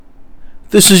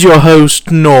This is your host,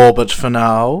 Norbert, for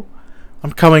now.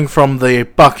 I'm coming from the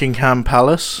Buckingham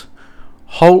Palace.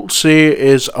 Halsey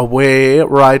is away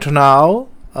right now.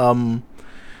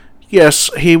 Yes,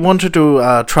 he wanted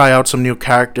to try out some new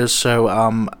characters,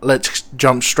 so let's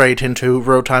jump straight into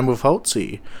Real Time with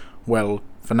Halsey. Well,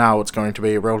 for now it's going to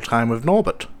be Real Time with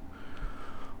Norbert.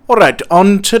 Alright,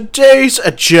 on today's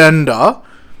agenda,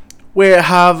 we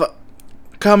have,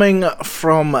 coming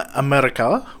from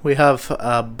America, we have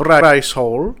Bryce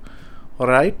Hall.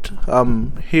 Alright,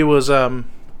 he was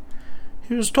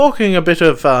talking a bit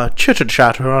of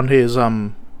chitter-chatter on his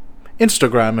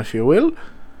Instagram, if you will.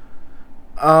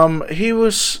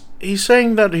 He's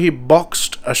saying that he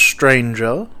boxed a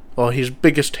stranger, or his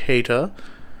biggest hater,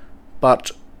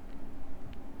 but,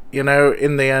 you know,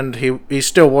 in the end, he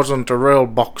still wasn't a real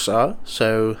boxer,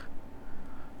 so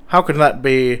how can that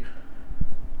be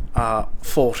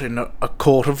fought in a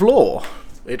court of law?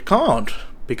 It can't,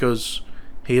 because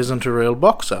he isn't a real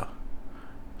boxer.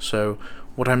 So,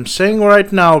 what I'm saying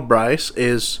right now, Bryce,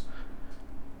 is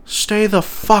stay the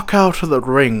fuck out of the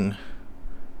ring.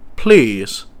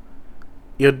 Please.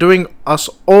 You're doing us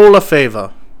all a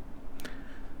favor.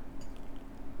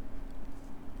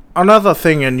 Another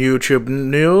thing in YouTube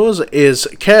news is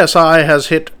KSI has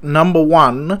hit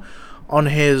 #1 on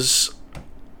his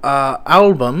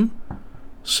album.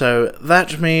 So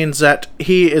that means that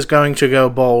he is going to go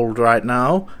bold right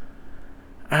now.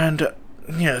 And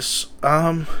yes,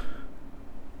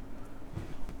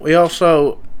 we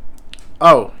also...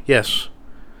 Oh, yes.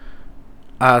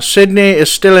 Sydney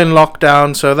is still in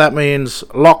lockdown, so that means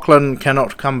Lachlan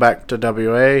cannot come back to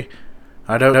WA.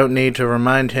 I don't need to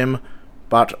remind him,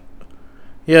 but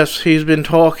yes, he's been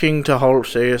talking to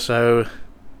Halsey, so,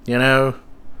 you know,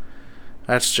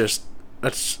 that's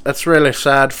really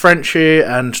sad. Frenchie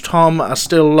and Tom are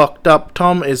still locked up.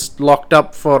 Tom is locked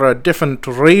up for a different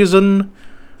reason.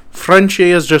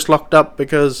 Frenchie is just locked up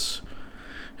because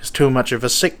he's too much of a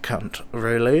sick cunt,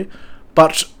 really.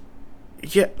 But,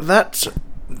 yeah, that's...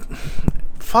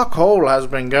 fuck all has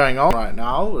been going on right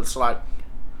now. It's like,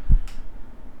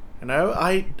 you know,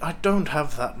 I don't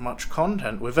have that much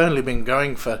content. We've only been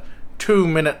going for 2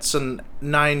 minutes and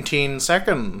 19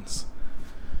 seconds.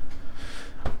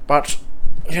 But,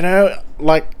 you know,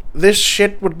 like, this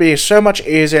shit would be so much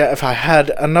easier if I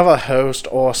had another host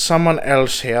or someone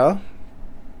else here.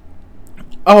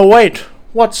 Oh, wait,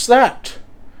 what's that?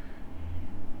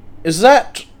 Is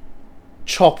that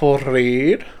Chopper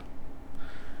Reed?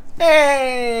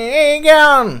 Hey,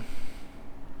 going?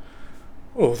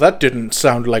 Oh, that didn't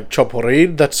sound like Chopper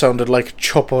Reed. That sounded like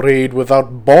Chopper Reed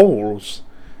without balls.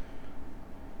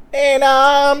 And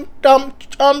I'm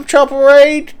Chopper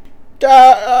Reed.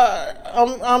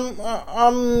 I'm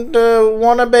the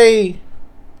wannabe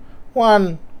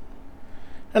one,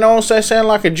 and I also sound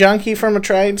like a junkie from a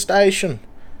train station.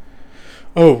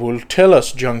 Oh, well, tell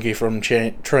us, junkie from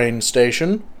train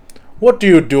station. What do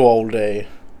you do all day?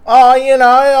 Oh, you know,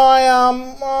 I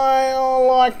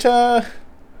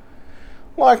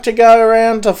like to go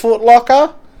around to Foot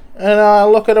Locker and I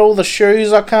look at all the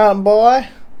shoes I can't buy,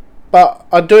 but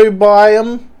I do buy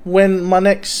them when my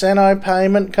next Seno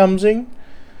payment comes in.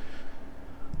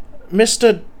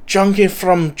 Mr. Junkie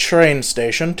from train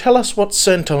station, tell us what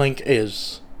Centrelink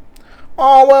is.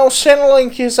 Oh, well,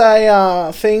 Centrelink is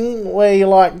a thing where you,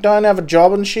 like, don't have a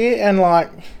job and shit, and,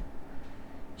 like,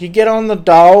 you get on the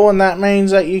dole, and that means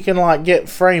that you can, like, get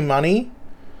free money.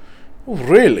 Oh,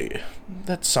 really?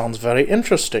 That sounds very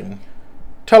interesting.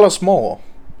 Tell us more.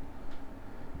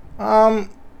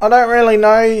 I don't really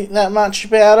know that much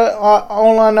about it.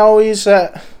 All I know is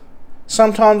that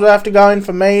sometimes I have to go in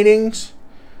for meetings,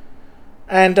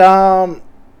 and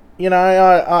you know,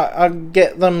 I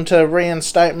get them to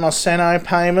reinstate my Seno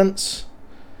payments,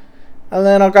 and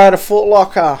then I go to Foot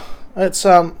Locker. It's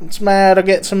mad. I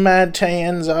get some mad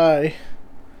TNs.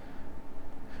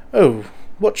 Oh,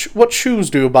 what shoes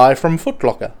do you buy from Foot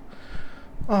Locker?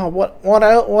 Oh, what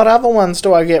other ones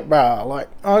do I get, bro? Like,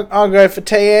 I'll go for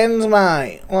TNs,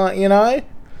 mate. Like, you know,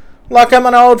 like I'm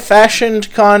an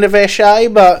old-fashioned kind of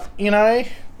Eshe, but, you know,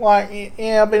 like,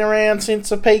 yeah, I've been around since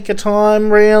the peak of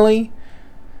time, really.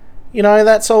 You know,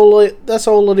 that's all it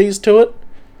is to it.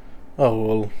 Oh,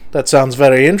 well, that sounds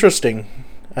very interesting.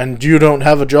 And you don't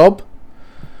have a job?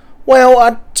 Well,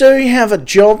 I do have a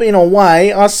job in a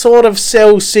way. I sort of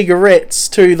sell cigarettes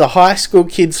to the high school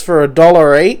kids for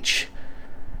 $1 each.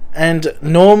 And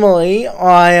normally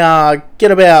I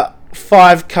get about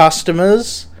 5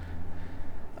 customers,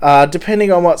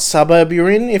 depending on what suburb you're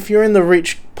in. If you're in the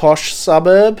rich, posh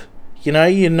suburb, you know,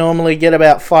 you normally get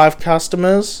about 5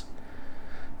 customers.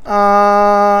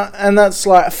 And that's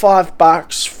like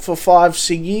 $5 for 5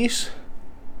 ciggies.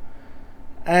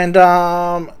 And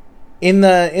in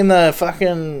the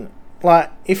fucking,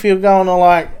 like, if you're going to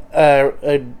like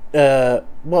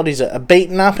what is it, a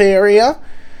beaten up area,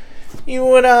 you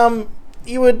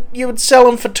would sell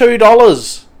them for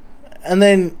 $2, and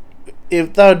then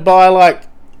if they'd buy like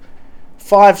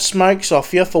 5 smokes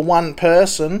off you for one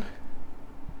person,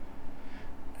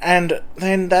 and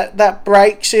then that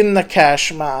breaks in the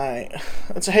cash, mate.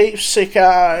 It's a heap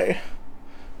sicko.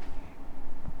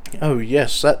 Oh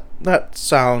yes, that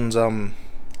sounds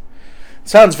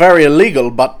very illegal,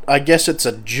 but I guess it's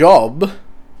a job.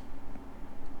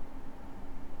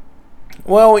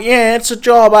 Well, yeah, it's a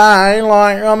job, eh?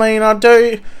 Like, I mean, I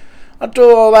do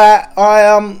all that.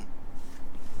 I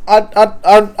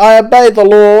obey the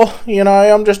law. You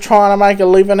know, I'm just trying to make a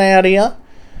living out here,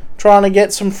 trying to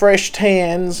get some fresh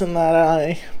tans and that,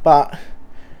 eh? But,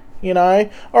 you know,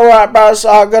 all right, bros.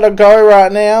 I gotta go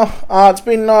right now. It's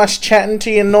been nice chatting to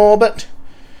you, Norbert.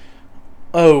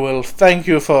 Oh well, thank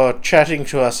you for chatting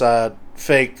to us,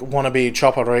 fake wannabe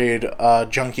Chopper Reid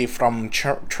junkie from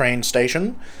train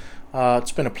station.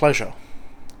 It's been a pleasure.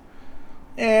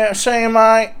 Yeah, same,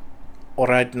 mate.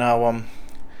 Alright, now,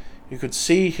 you could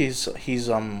see he's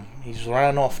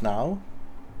ran off now.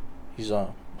 He's,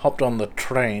 hopped on the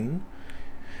train.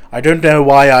 I don't know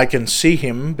why I can see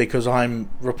him, because I'm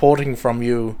reporting from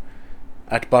you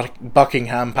at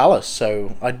Buckingham Palace,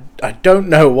 so I don't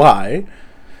know why.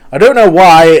 I don't know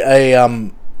why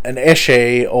an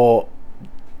Eshe or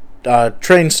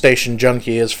train station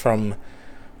junkie is from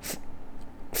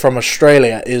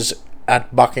Australia is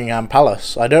at Buckingham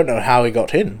Palace. I don't know how he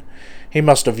got in. He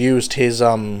must have used his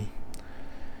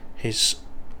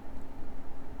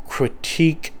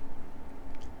critique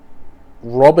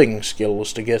robbing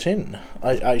skills to get in.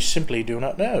 I simply do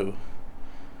not know.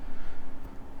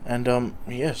 And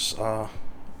yes,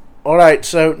 alright,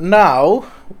 so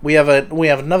now we have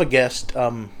another guest.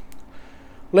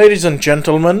 Ladies and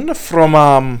gentlemen,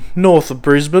 from north of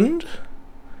Brisbane,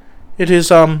 it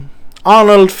is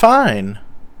Arnold Fine.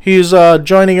 He's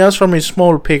joining us from his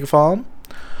small pig farm.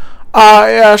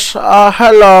 Yes,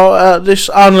 hello, this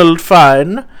Arnold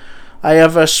Fine. I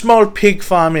have a small pig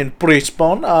farm in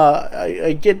Brisbane.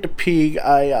 I get the pig,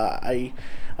 I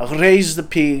raise the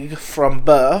pig from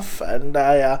birth, and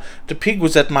the pig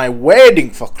was at my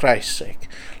wedding, for Christ's sake.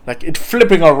 Like, it's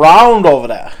flipping around over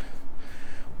there.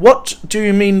 What do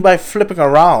you mean by flipping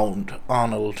around,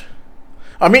 Arnold?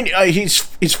 I mean, he's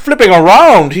flipping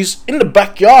around. He's in the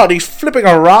backyard. He's flipping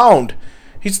around.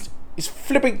 He's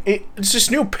flipping. It's this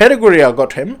new pedigree I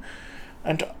got him,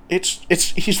 and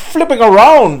he's flipping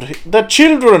around. The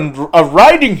children are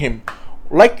riding him,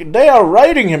 like they are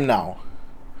riding him now.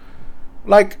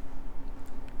 Like,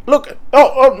 look.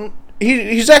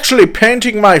 He's actually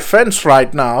painting my fence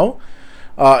right now.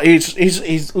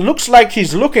 He's looks like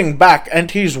he's looking back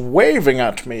and he's waving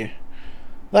at me.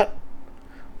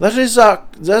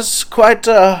 That's quite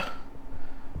a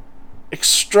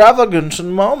extravagant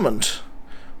moment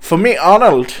for me,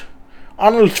 Arnold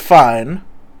Fine.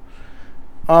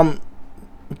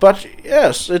 But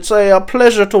yes, it's a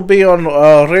pleasure to be on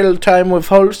Real Time with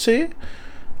Halsey.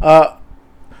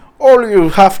 All you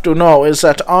have to know is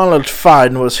that Arnold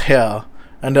Fine was here,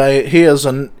 and he is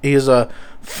a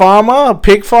farmer, a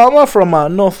pig farmer from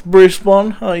North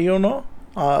Brisbane. You know,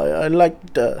 I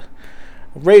like to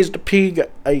raise the pig.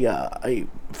 I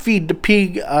feed the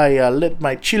pig. I let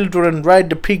my children ride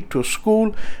the pig to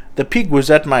school. The pig was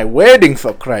at my wedding,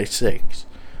 for Christ's sakes.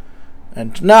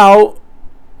 And now,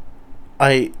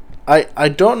 I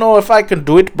don't know if I can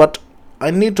do it, but I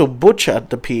need to butcher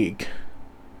the pig.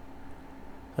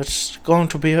 It's going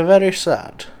to be very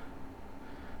sad.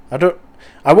 I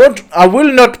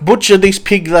will not butcher this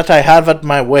pig that I have at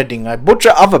my wedding. I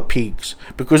butcher other pigs,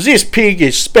 because this pig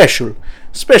is special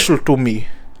to me.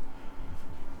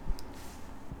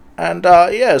 And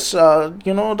yes,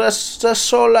 you know,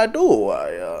 that's all I do.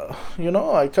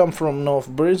 I come from North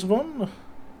Brisbane.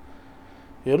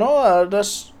 You know,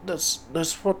 that's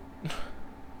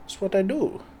what I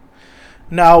do.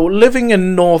 Now, living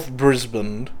in North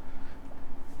Brisbane,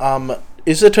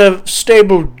 is it a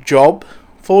stable job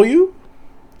for you?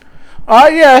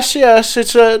 Yes,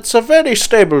 it's a very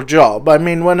stable job. I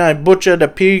mean, when I butcher the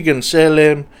pig and sell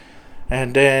him,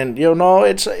 and then, you know,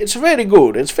 it's very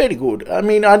good. It's very good. I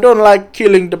mean, I don't like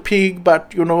killing the pig,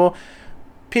 but, you know,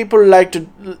 people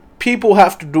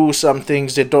have to do some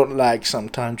things they don't like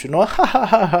sometimes, you know. Ha ha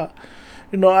ha ha.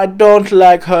 You know, I don't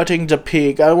like hurting the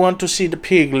pig. I want to see the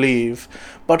pig leave.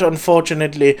 But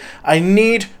unfortunately, I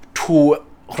need to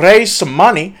raise some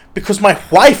money because my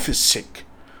wife is sick.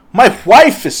 My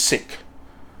wife is sick.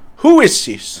 Who is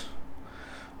this?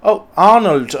 Oh,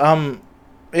 Arnold,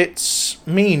 it's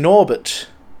me, Norbert.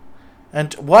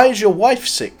 And why is your wife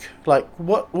sick? Like,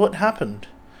 what happened?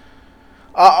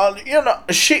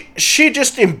 She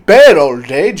just in bed all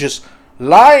day, just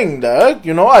lying there.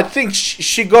 I think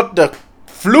she got the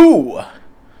flu.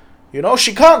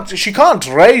 She can't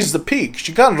raise the pig.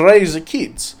 She can't raise the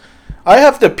kids. I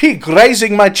have the pig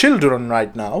raising my children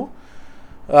right now.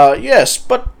 Yes,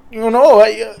 but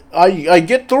I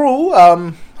get through.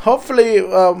 Hopefully,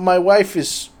 my wife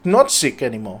is not sick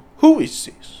anymore. Who is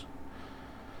this?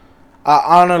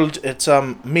 Arnold, it's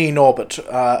me, Norbert,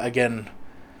 again.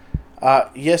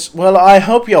 Yes, well, I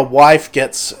hope your wife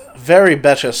gets very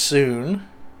better soon.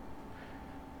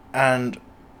 And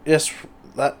yes,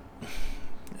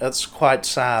 that's quite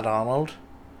sad, Arnold.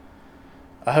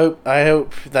 I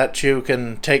hope that you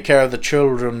can take care of the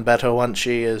children better once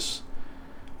she is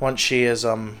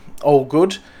all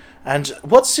good. And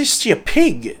what's this, your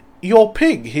pig? Your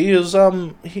pig, he's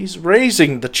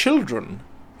raising the children,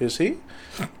 is he?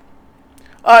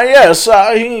 Yes,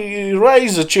 he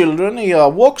raises the children. He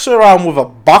walks around with a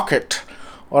bucket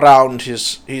around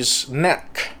his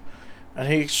neck. And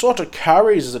he sort of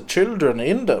carries the children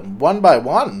in them, one by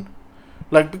one.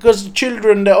 Like, because the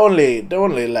children, they're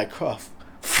only like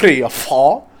 3 or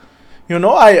 4.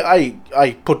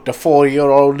 I put the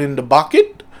 4-year-old in the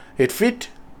bucket. It fit,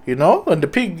 and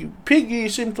the piggy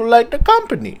seemed to like the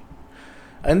company.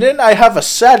 And then I have a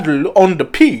saddle on the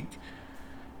pig,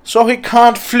 so he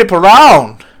can't flip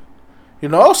around,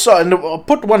 So and I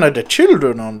put one of the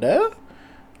children on there,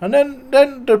 and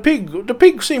then the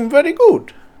pig seemed very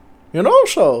good,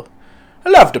 So I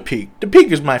love the pig. The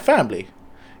pig is my family.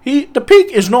 The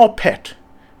pig is no pet.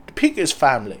 The pig is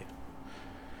family.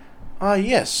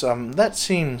 Yes. That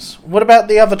seems. What about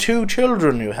the other 2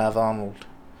 children you have, Arnold?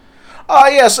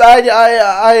 Yes,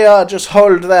 I just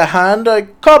hold their hand.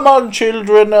 Come on,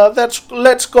 children,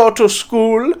 let's go to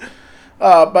school.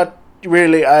 But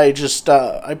really, I just,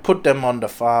 I put them on the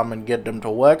farm and get them to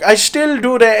work. I still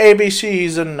do their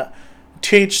ABCs and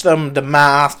teach them the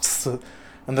maths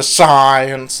and the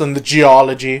science and the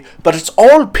geology, but it's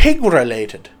all pig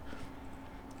related.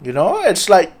 It's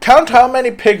like, count how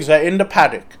many pigs are in the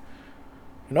paddock.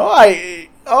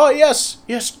 Oh, yes,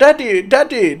 Daddy,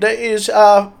 there is,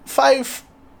 5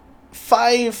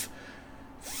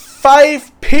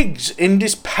 pigs in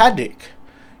this paddock.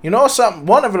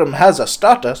 One of them has a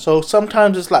stutter, so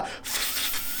sometimes it's like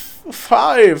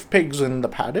 5 pigs in the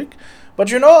paddock.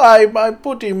 But I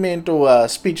put him into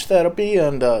speech therapy,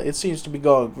 and it seems to be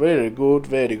going very good,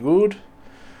 very good.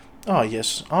 Oh,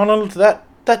 yes, Arnold,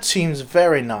 that seems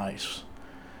very nice.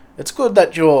 It's good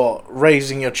that you're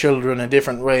raising your children a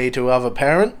different way to other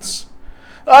parents.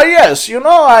 Yes,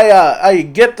 I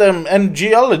get them in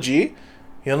geology.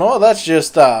 That's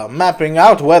just mapping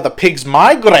out where the pigs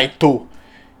migrate to.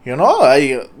 He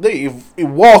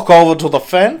walk over to the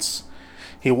fence.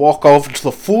 He walk over to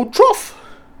the food trough.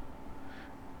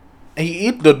 He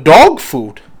eat the dog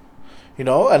food.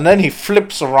 And then he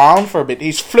flips around for a bit.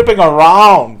 He's flipping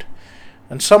around.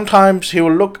 And sometimes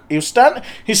he's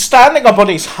standing up on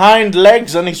his hind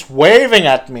legs and he's waving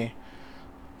at me.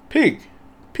 Pig.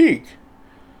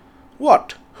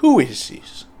 What? Who is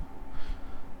this?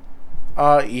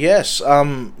 Yes,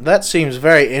 that seems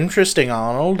very interesting,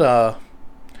 Arnold. I'm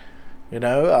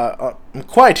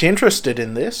quite interested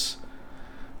in this.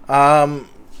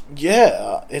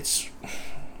 Yeah, it's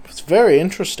very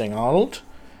interesting, Arnold.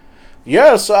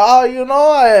 Yes,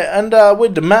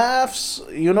 with the maths,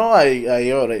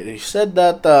 I already said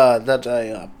that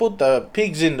I put the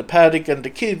pigs in the paddock and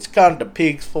the kids count the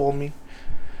pigs for me.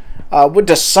 With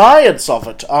the science of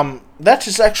it, that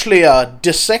is actually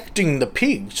dissecting the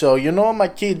pig. So my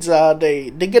kids they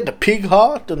get the pig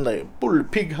heart and they pull the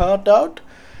pig heart out.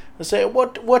 They say,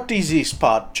 what is this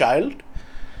part, child?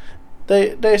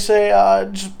 They say,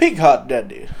 it's pig heart,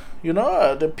 Daddy.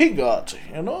 The pig heart.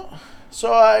 So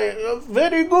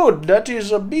very good. That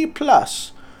is a B+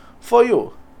 for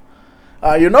you.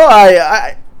 And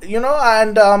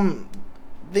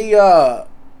the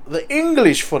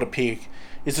English for the pig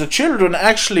is the children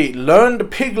actually learn the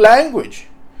pig language.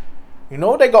 They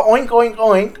go oink oink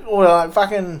oink, or like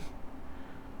fucking,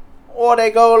 or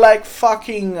they go like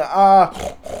fucking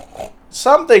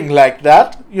something like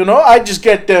that. I just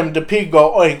get them. The pig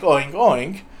go oink oink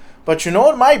oink. But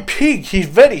my pig, he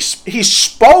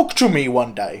spoke to me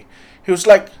one day. He was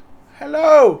like,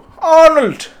 "Hello,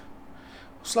 Arnold." I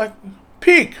was like,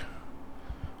 "Pig,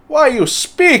 why you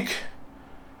speak?"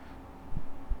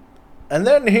 And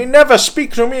then he never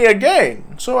speak to me again.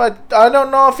 So I don't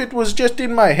know if it was just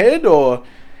in my head or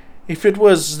if it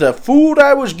was the food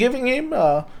I was giving him.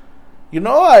 I'm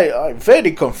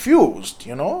very confused,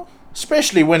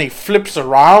 Especially when he flips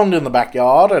around in the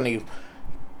backyard and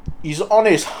he's on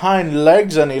his hind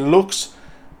legs and he looks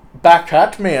back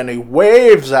at me and he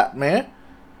waves at me.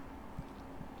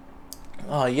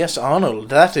 Oh, yes, Arnold,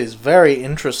 that is very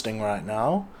interesting right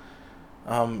now.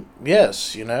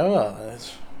 Yes,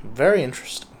 it's very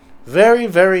interesting. Very,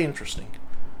 very interesting.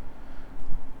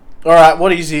 Alright,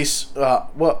 what is this?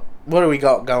 What do we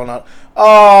got going on?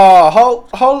 Oh,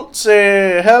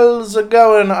 Holtzy, how's it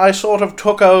going? I sort of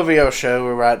took over your show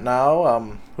right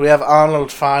now. We have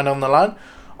Arnold Fine on the line.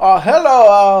 Oh,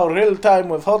 hello, Real Time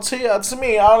with Holtzy. It's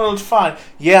me, Arnold Fine.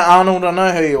 Yeah, Arnold, I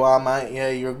know who you are, mate. Yeah,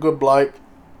 you're a good bloke.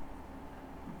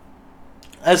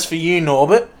 As for you,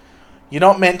 Norbert, you're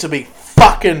not meant to be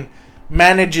fucking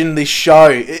managing this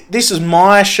show. This is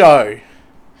my show.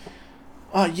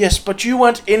 Oh, yes, but you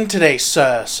weren't in today,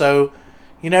 sir. So,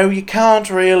 you can't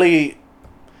really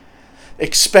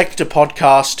expect a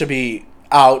podcast to be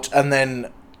out and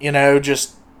then,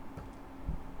 just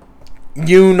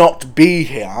you not be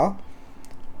here.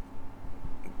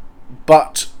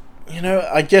 But,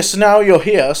 I guess now you're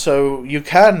here, so you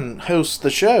can host the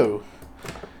show.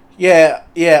 Yeah,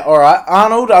 alright.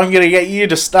 Arnold, I'm going to get you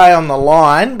to stay on the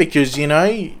line because,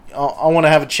 I want to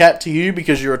have a chat to you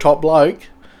because you're a top bloke.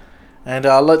 And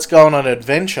let's go on an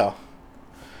adventure.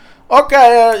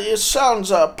 Okay, it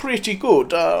sounds pretty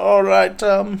good. Alright,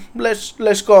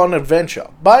 let's go on an adventure.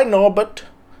 Bye, Norbert.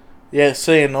 Yeah,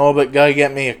 see you, Norbert. Go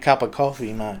get me a cup of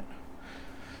coffee, mate.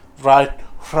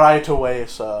 Right away,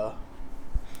 sir.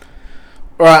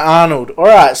 Alright, Arnold.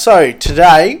 Alright, so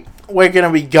today we're going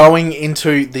to be going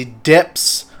into the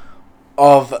depths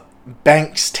of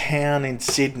Bankstown in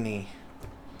Sydney.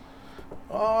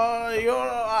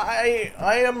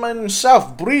 I am in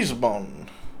South Brisbane.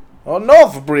 Or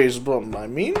North Brisbane, I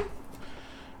mean.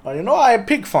 I am a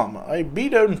pig farmer. I'll be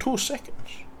there in 2 seconds.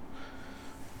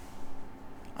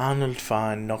 Arnold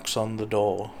Fine knocks on the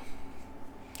door.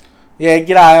 Yeah,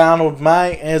 g'day Arnold,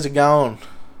 mate. How's it going?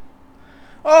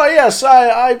 Oh yes,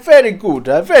 I very good,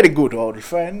 old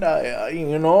friend.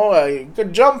 I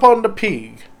could jump on the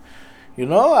pig.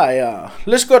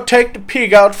 Let's go take the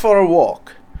pig out for a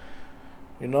walk.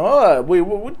 We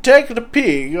take the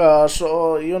pig,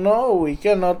 so we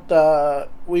cannot.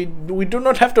 We do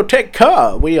not have to take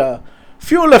car. We are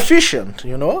fuel efficient.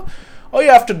 All you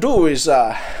have to do is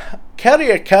carry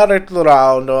a carrot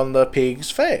around on the pig's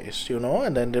face.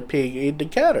 And then the pig eat the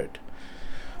carrot.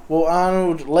 Well,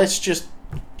 Arnold, let's just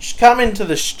come into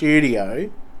the studio,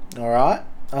 alright?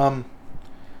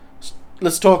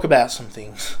 Let's talk about some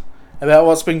things. About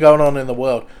what's been going on in the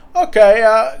world. Okay,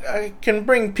 I can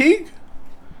bring Pig?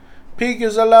 Pig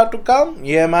is allowed to come?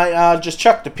 Yeah, mate, just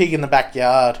chuck the pig in the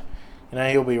backyard.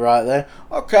 He'll be right there.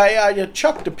 Okay, you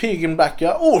chuck the pig in the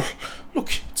backyard. Oh,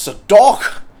 look, it's a dog.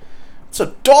 It's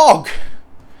a dog.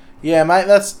 Yeah, mate,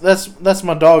 that's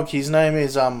my dog. His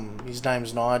name's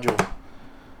Nigel.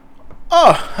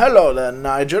 Oh, hello there,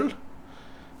 Nigel.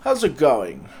 How's it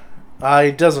going?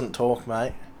 He doesn't talk,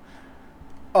 mate.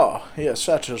 Oh, yes,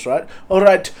 that is right.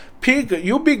 Alright, Pig,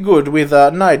 you be good with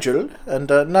Nigel. And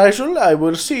Nigel, I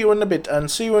will see you in a bit.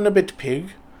 And see you in a bit,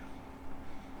 Pig.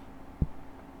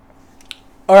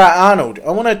 Alright, Arnold,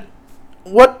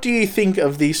 what do you think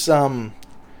of this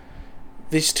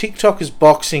TikTokers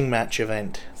boxing match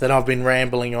event that I've been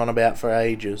rambling on about for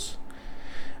ages?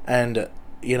 And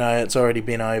it's already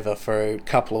been over for a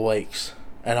couple of weeks,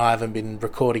 and I haven't been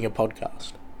recording a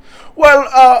podcast. Well,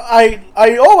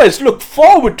 I always look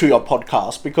forward to your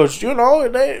podcast because,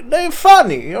 they're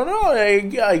funny,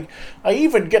 I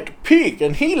even get a pig,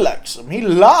 and he likes them. He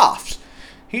laughs.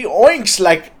 He oinks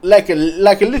like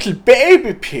a little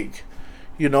baby pig.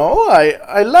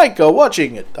 I like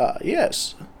watching it,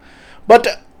 yes.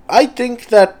 But I think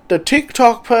that the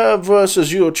TikTok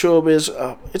versus YouTube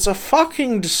it's a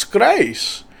fucking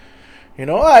disgrace. When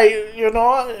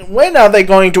are they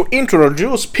going to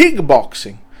introduce pig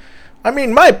boxing? I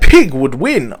mean, my pig would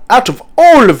win out of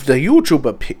all of the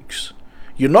YouTuber pigs.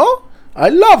 I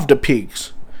love the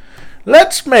pigs.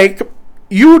 Let's make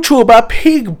YouTuber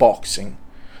pig boxing.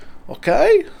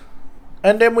 Okay?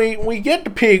 And then we get the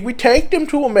pig, we take them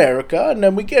to America, and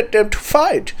then we get them to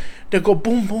fight. They go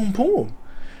boom, boom, boom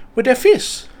with their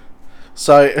fists.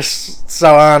 So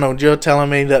Arnold, you're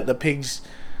telling me that the pigs,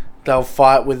 they'll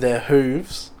fight with their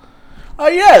hooves? Oh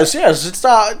yes, it's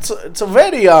a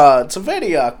very not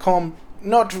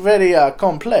very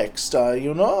complex. I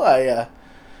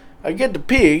get the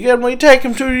pig and we take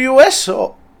him to the US.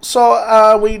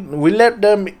 So we let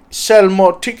them sell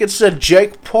more tickets than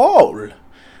Jake Paul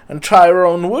and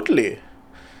Tyrone Woodley.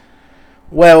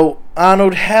 Well,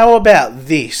 Arnold, how about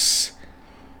this?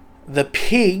 The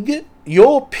pig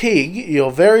your pig,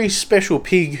 your very special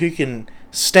pig who can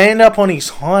stand up on his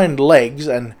hind legs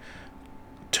and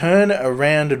turn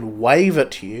around and wave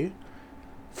at you,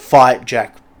 fight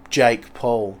Jake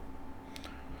Paul.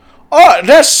 Oh,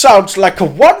 that sounds like a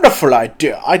wonderful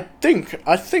idea. I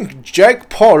think Jake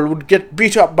Paul would get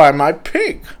beat up by my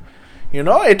pig. You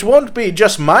know, it won't be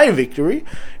just my victory.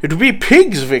 It'll be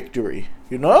Pig's victory.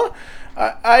 You know,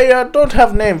 I don't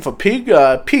have name for Pig.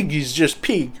 Pig is just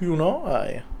Pig. You know,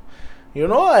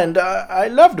 and I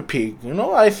love the pig. You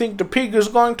know, I think the pig is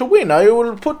going to win. I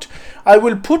will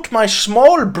put my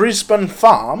small Brisbane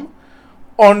farm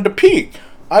on the pig.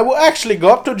 I will actually go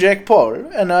up to Jake Paul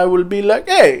and I will be like,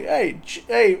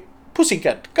 hey,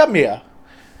 pussycat, come here.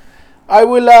 I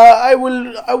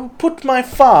will put my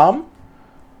farm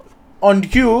on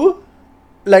you.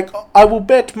 Like, I will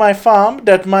bet my farm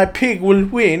that my pig will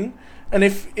win, and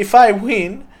if I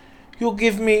win, you'll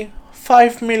give me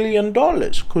 $5 million,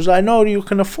 because I know you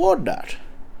can afford that.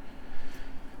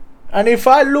 And if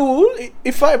I lose,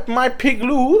 my pig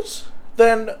lose,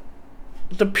 then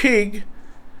the pig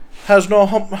has no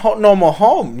more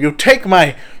home. You take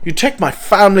my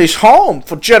family's home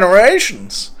for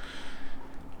generations.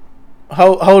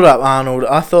 Hold up, Arnold.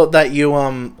 I thought that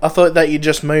you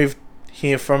just moved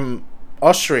here from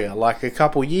Austria like a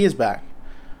couple years back.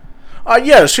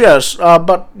 Yes,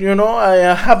 but you know, I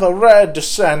have a rare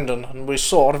descendant and we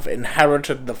sort of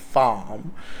inherited the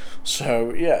farm.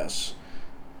 So, yes.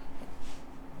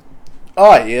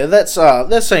 Oh, yeah,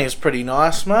 that seems pretty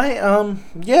nice, mate.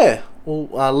 Yeah.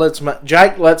 Well, let's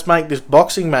make this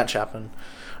boxing match happen.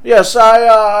 Yes,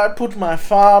 I put my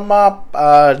farm up,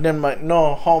 then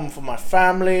no home for my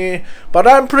family, but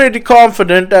I'm pretty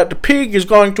confident that the pig is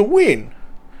going to win.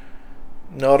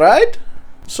 Alright?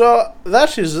 So,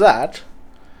 that is that.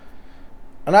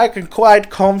 And I can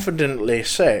quite confidently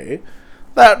say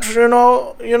that, you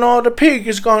know, the pig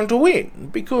is going to win,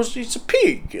 because it's a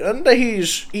pig, and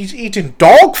he's eating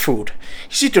dog food.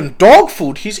 He's eating dog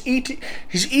food. He's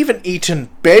even eating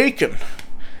bacon.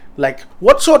 Like,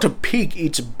 what sort of pig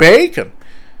eats bacon?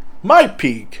 My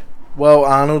pig. Well,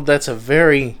 Arnold, that's a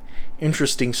very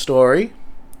interesting story.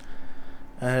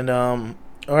 And,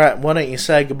 alright, why don't you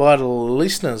say goodbye to the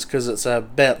listeners, because it's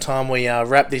about time we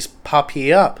wrap this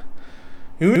puppy up.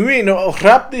 You mean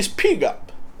wrap this pig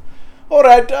up?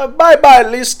 Alright, bye-bye,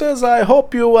 listeners. I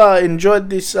hope you enjoyed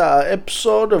this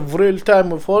episode of Real Time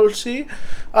with Halsey.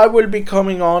 I will be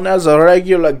coming on as a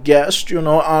regular guest, you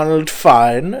know, Arnold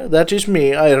Fine. That is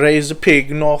me. I raise a pig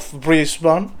north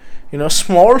Brisbane. You know,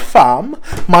 small farm.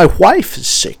 My wife is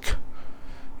sick.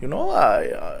 You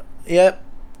know, yeah.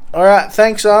 Alright,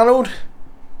 thanks, Arnold.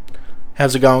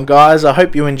 How's it going, guys? I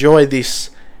hope you enjoyed this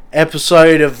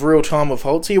episode of Real Time with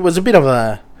Halsey. It was a bit of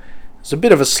a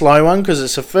slow one, because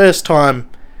it's the first time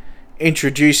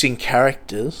introducing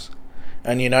characters,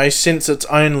 and you know, since it's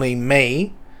only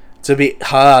me, it's a bit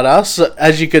harder. So,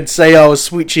 as you could see, I was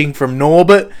switching from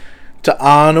Norbert to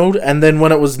Arnold, and then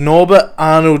when it was Norbert,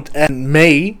 Arnold, and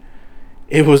me,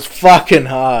 it was fucking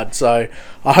hard. So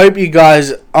I hope you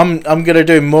guys, I'm gonna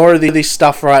do more of this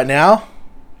stuff right now,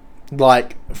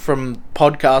 like from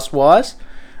podcast wise.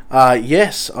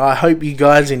 Yes, I hope you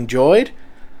guys enjoyed.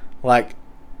 Like,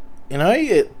 you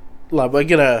know, like, we're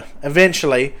gonna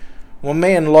eventually, when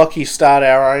me and Lockie start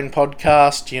our own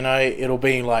podcast, you know, it'll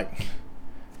be like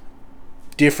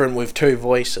different with two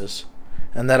voices,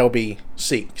 and that'll be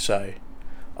sick. So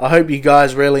I hope you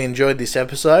guys really enjoyed this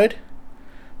episode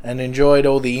and enjoyed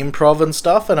all the improv and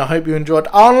stuff, and I hope you enjoyed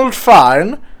Arnold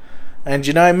Fine, and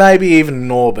you know, maybe even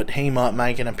Norbert. He might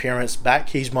make an appearance back.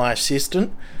 He's my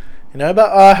assistant, you know.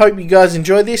 But I hope you guys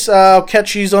enjoyed this. I'll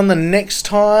catch yous on the next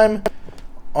time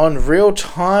on Real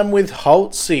Time with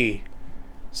Halsey.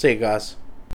 See you guys.